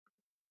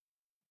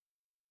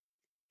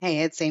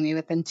Hey, it's Amy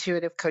with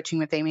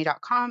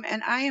intuitivecoachingwithamy.com,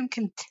 and I am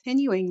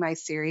continuing my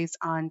series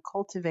on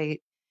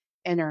Cultivate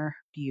Inner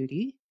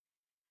Beauty.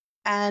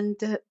 And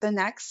the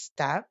next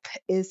step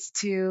is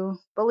to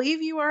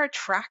believe you are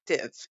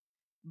attractive.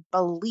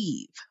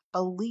 Believe,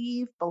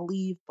 believe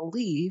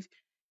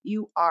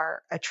you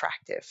are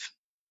attractive.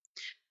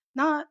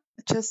 Not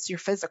just your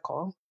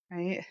physical,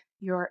 right?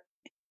 Your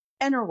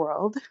inner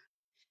world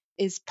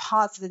is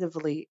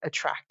positively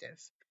attractive.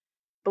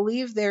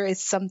 Believe there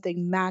is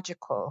something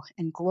magical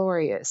and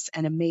glorious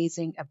and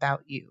amazing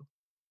about you.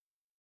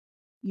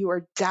 You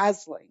are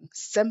dazzling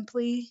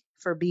simply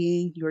for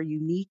being your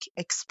unique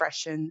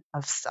expression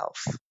of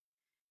self.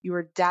 You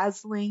are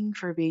dazzling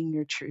for being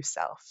your true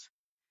self.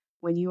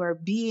 When you are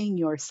being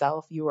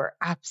yourself, you are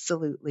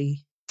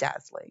absolutely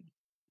dazzling.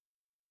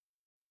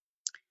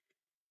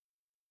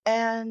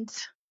 And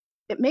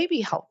it may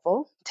be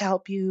helpful to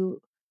help you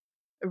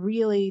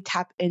really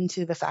tap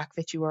into the fact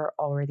that you are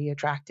already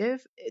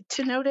attractive,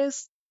 to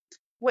notice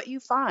what you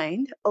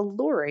find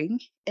alluring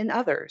in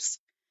others.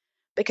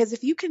 Because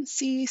if you can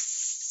see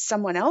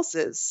someone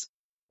else's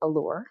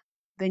allure,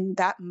 then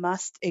that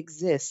must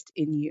exist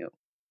in you.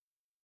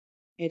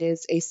 It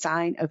is a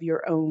sign of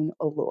your own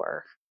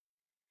allure.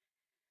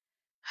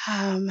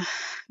 Um,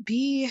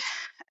 be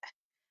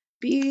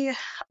be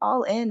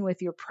all in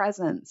with your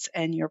presence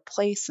and your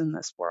place in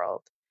this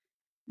world.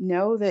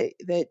 Know that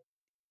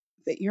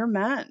you're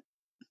meant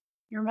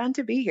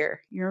to be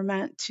here. You're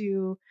meant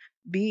to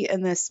be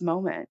in this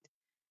moment,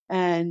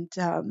 and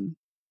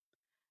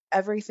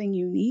everything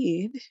you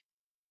need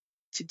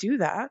to do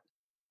that,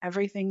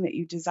 everything that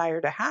you desire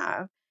to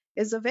have,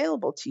 is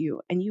available to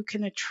you, and you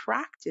can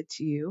attract it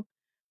to you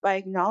by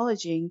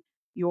acknowledging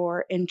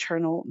your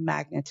internal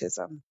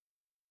magnetism.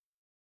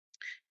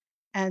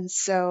 And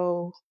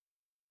so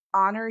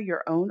honor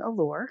your own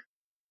allure.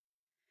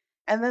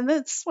 And then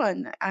this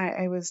one,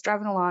 I was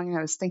driving along and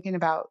I was thinking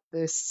about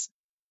this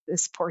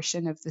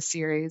portion of the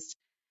series,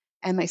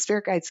 and my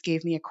spirit guides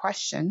gave me a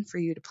question for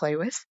you to play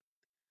with.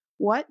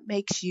 What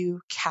makes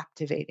you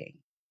captivating?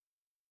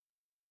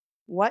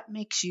 What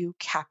makes you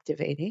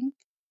captivating?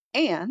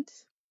 And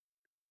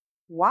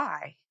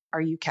why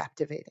are you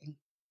captivating?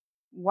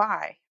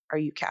 Why are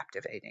you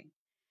captivating?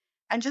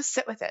 And just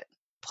sit with it,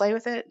 play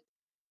with it,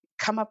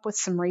 come up with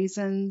some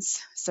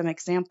reasons, some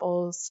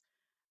examples,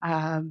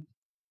 um,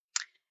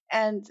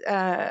 and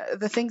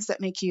the things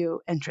that make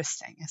you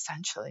interesting,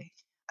 essentially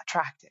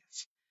attractive.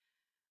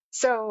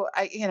 So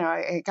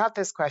I got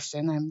this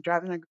question. I'm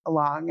driving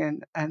along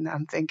and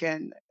I'm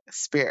thinking,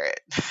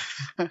 spirit,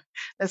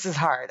 this is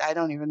hard. I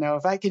don't even know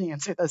if I can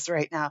answer this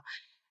right now.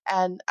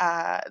 And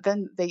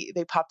then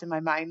they popped in my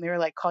mind. They were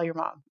like, "Call your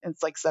mom."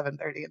 It's like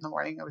 7:30 in the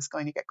morning. I was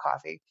going to get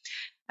coffee,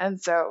 and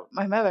so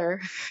my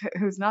mother,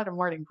 who's not a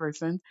morning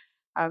person,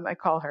 I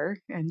call her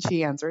and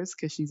she answers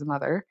because she's a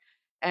mother.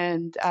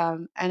 And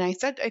I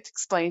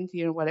explained,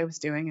 what I was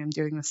doing. I'm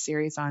doing this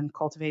series on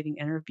cultivating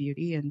inner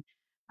beauty, and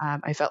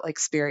I felt like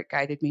spirit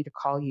guided me to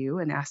call you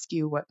and ask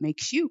you what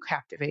makes you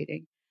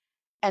captivating.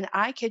 And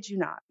I kid you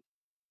not,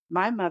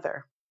 my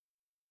mother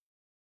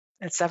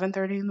at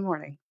 7:30 in the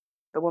morning,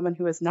 the woman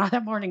who is not a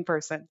morning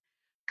person,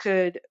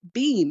 could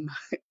beam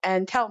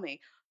and tell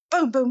me,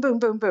 boom, boom, boom,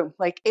 boom, boom.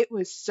 Like it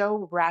was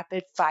so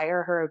rapid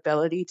fire, her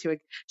ability to,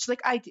 she's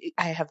like, I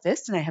have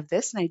this and I have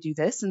this and I do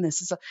this. And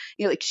this is,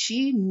 like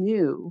she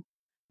knew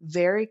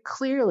very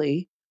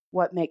clearly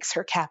what makes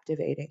her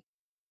captivating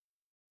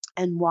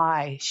and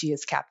why she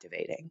is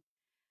captivating.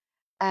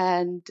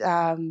 And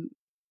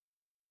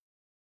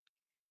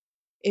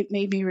it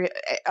made me,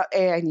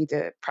 I need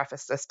to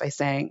preface this by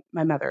saying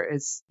my mother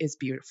is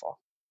beautiful.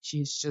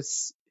 She's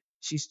just,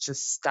 she's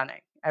just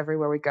stunning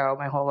everywhere we go.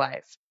 My whole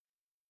life,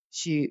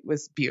 she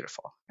was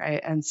beautiful.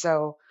 Right. And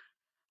so,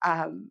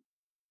 um,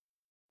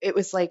 it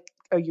was like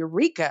a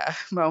eureka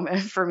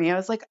moment for me. I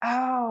was like,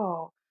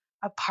 oh,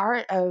 a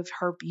part of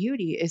her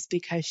beauty is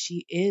because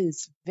she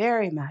is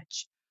very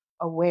much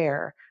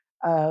aware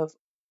of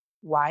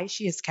why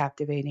she is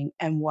captivating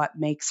and what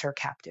makes her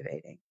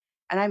captivating.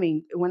 And I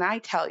mean, when I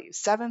tell you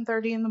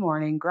 7:30 in the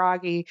morning,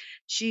 groggy,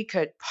 she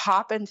could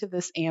pop into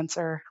this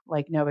answer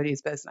like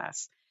nobody's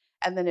business.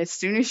 And then as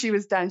soon as she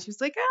was done, she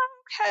was like, oh,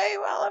 okay,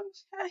 well,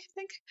 I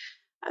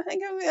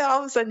think all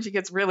of a sudden she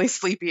gets really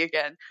sleepy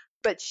again.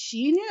 But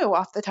she knew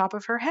off the top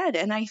of her head.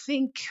 And I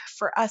think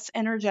for us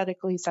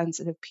energetically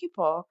sensitive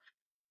people,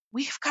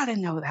 we've got to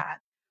know that.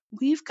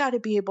 We've got to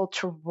be able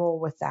to roll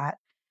with that.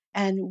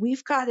 And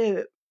we've got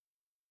to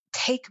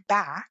take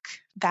back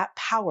that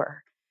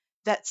power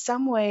that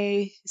some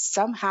way,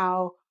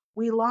 somehow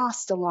we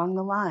lost along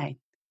the line.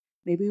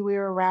 Maybe we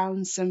were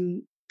around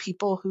some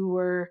people who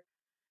were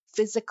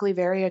physically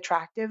very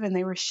attractive and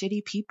they were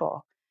shitty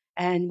people.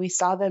 And we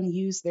saw them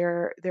use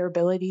their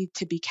ability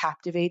to be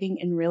captivating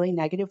in really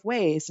negative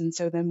ways. And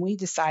so then we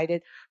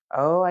decided,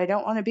 oh, I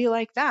don't want to be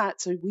like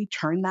that. So we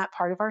turned that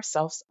part of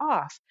ourselves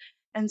off.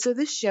 And so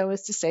this show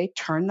is to say,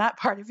 turn that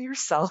part of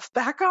yourself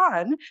back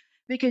on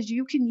because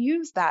you can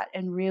use that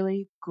in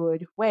really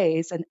good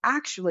ways. And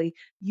actually,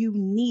 you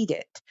need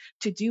it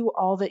to do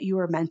all that you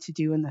are meant to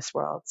do in this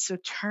world. So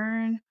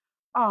turn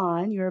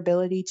on your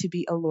ability to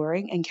be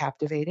alluring and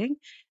captivating.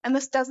 And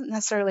this doesn't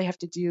necessarily have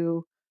to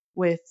do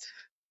with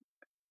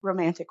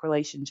romantic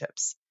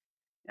relationships.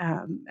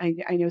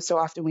 I know so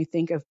often we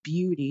think of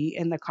beauty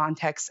in the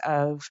context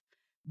of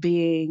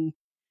being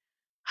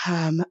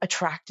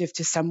attractive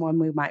to someone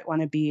we might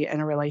want to be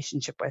in a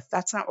relationship with.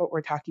 That's not what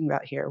we're talking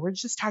about here. We're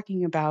just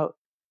talking about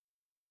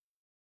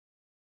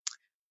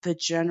the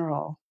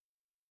general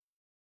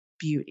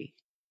beauty,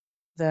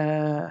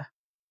 the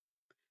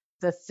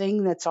the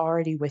thing that's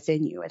already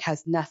within you. It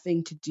has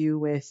nothing to do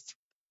with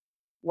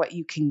what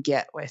you can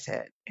get with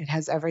it. It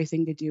has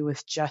everything to do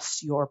with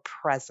just your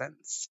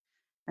presence.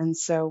 And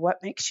so,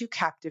 what makes you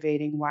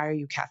captivating? Why are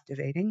you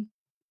captivating?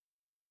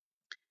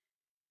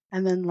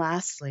 And then,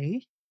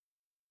 lastly,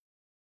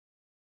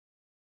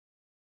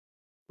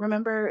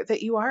 remember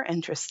that you are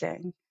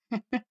interesting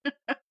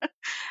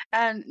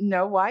and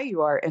know why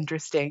you are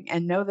interesting,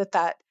 and know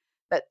that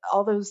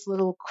all those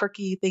little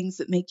quirky things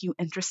that make you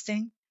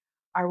interesting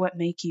are what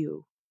make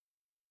you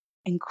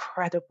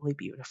incredibly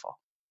beautiful.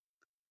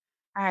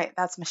 All right,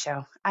 that's my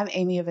show. I'm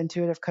Amy of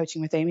Intuitive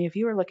Coaching with Amy. If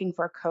you are looking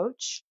for a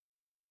coach,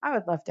 I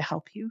would love to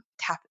help you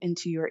tap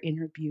into your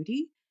inner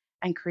beauty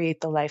and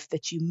create the life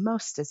that you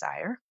most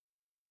desire.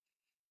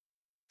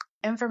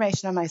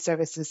 Information on my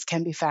services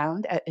can be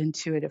found at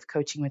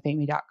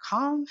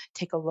intuitivecoachingwithamy.com.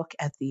 Take a look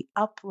at the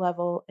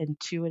Uplevel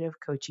Intuitive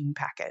Coaching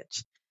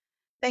Package.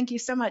 Thank you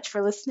so much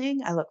for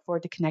listening. I look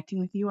forward to connecting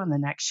with you on the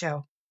next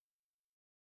show.